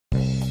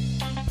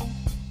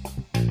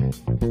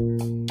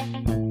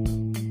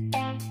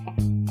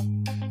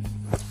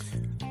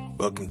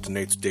Welcome to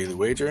Nate's Daily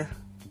Wager.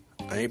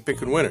 I ain't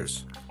picking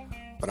winners,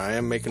 but I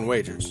am making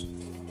wagers.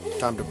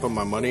 Time to put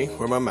my money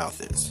where my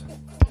mouth is.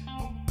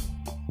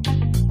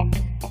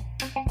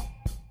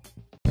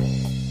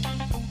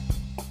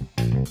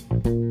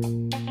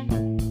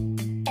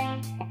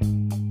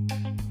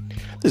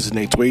 This is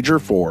Nate's Wager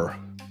for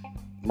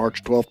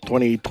March 12th,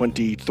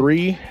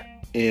 2023.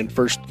 And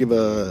first, give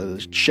a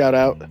shout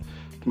out to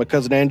my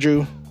cousin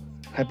Andrew.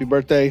 Happy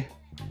birthday,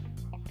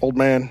 old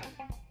man.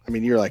 I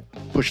mean, you're like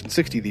pushing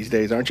 60 these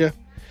days, aren't you?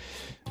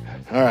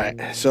 All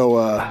right. So,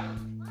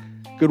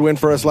 good win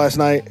for us last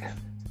night.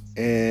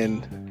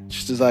 And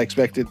just as I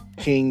expected,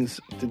 Kings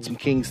did some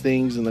Kings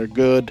things, and they're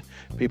good.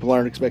 People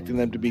aren't expecting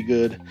them to be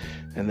good.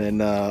 And then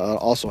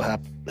also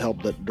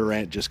helped that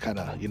Durant just kind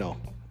of,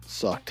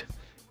 sucked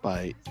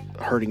by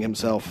hurting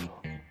himself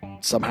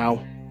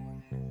somehow.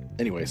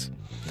 Anyways,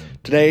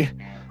 today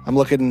I'm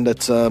looking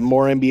at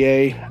more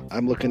NBA.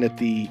 I'm looking at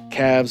the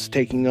Cavs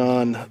taking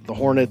on the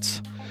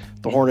Hornets.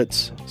 The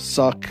Hornets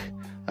suck.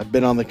 I've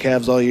been on the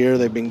Cavs all year.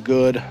 They've been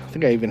good. I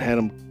think I even had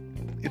them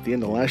at the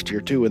end of last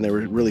year, too, when they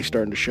were really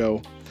starting to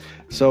show.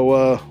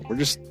 So we're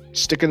just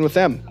sticking with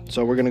them.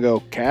 So we're going to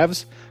go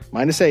Cavs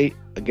 -8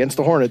 against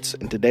the Hornets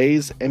in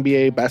today's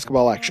NBA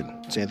basketball action.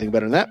 See anything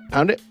better than that?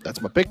 Pound it.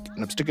 That's my pick,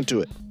 and I'm sticking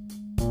to it.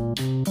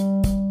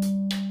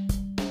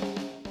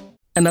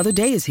 Another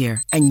day is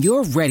here, and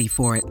you're ready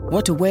for it.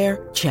 What to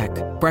wear? Check.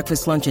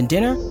 Breakfast, lunch, and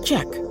dinner?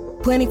 Check.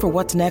 Planning for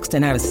what's next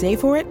and how to save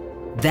for it?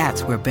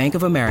 That's where Bank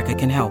of America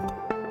can help.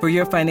 For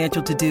your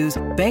financial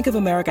to-dos, Bank of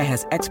America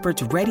has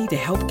experts ready to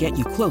help get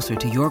you closer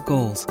to your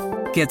goals.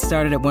 Get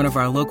started at one of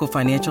our local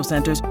financial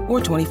centers or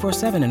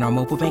 24/7 in our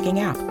mobile banking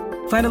app.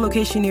 Find a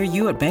location near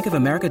you at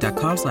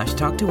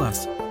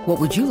bankofamerica.com/talktous. What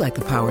would you like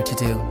the power to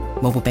do?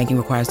 Mobile banking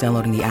requires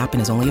downloading the app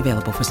and is only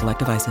available for select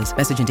devices.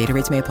 Message and data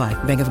rates may apply.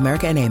 Bank of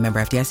America NA, member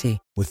FDIC.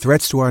 With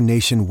threats to our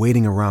nation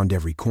waiting around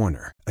every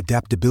corner,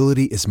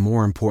 adaptability is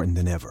more important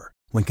than ever.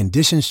 When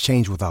conditions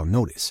change without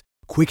notice,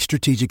 quick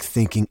strategic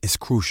thinking is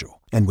crucial.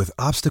 And with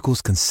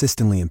obstacles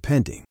consistently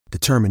impending,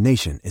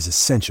 determination is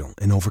essential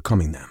in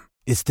overcoming them.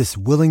 It's this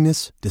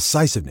willingness,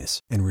 decisiveness,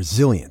 and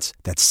resilience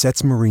that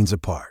sets Marines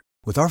apart.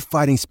 With our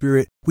fighting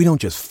spirit, we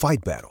don't just fight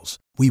battles,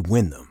 we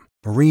win them.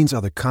 Marines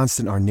are the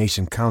constant our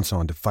nation counts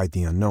on to fight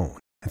the unknown.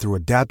 And through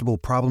adaptable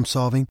problem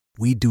solving,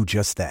 we do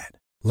just that.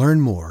 Learn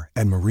more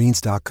at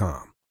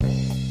Marines.com.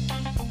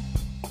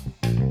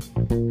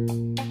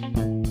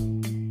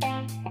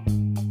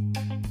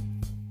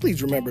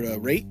 Please remember to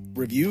rate,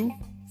 review,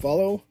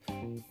 follow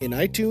in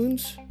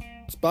iTunes,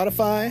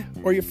 Spotify,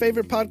 or your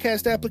favorite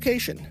podcast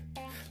application.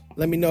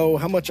 Let me know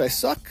how much I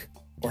suck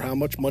or how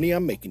much money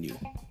I'm making you.